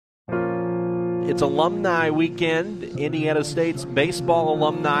It's alumni weekend. Indiana State's baseball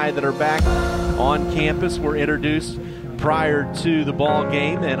alumni that are back on campus were introduced prior to the ball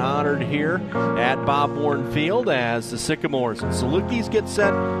game and honored here at Bob Warren Field as the Sycamores and Salukis get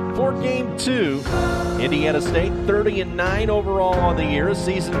set for Game 2. Indiana State 30-9 overall on the year, a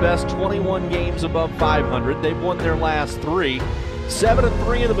season best 21 games above 500. They've won their last 3,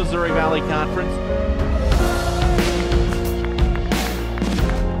 7-3 in the Missouri Valley Conference.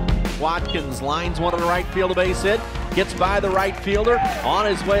 Watkins lines one to the right field, a base hit, gets by the right fielder. On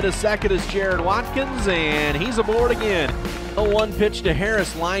his way to second is Jared Watkins, and he's aboard again. A one pitch to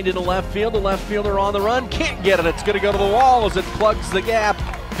Harris, lined into left field. The left fielder on the run, can't get it. It's going to go to the wall as it plugs the gap.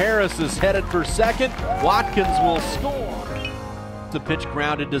 Harris is headed for second. Watkins will score. The pitch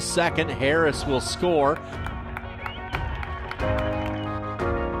grounded to second. Harris will score.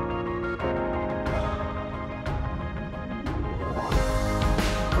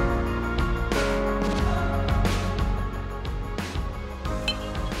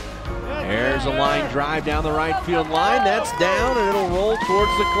 There's a line drive down the right field line. That's down, and it'll roll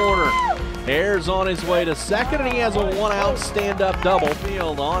towards the corner. Ayers on his way to second, and he has a one-out stand-up double.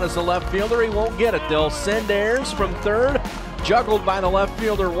 Field on as the left fielder. He won't get it. They'll send Ayers from third. Juggled by the left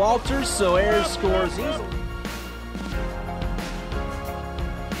fielder Walters, so Ayers scores easily.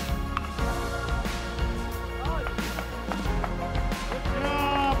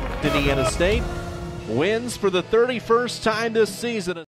 Indiana State wins for the 31st time this season.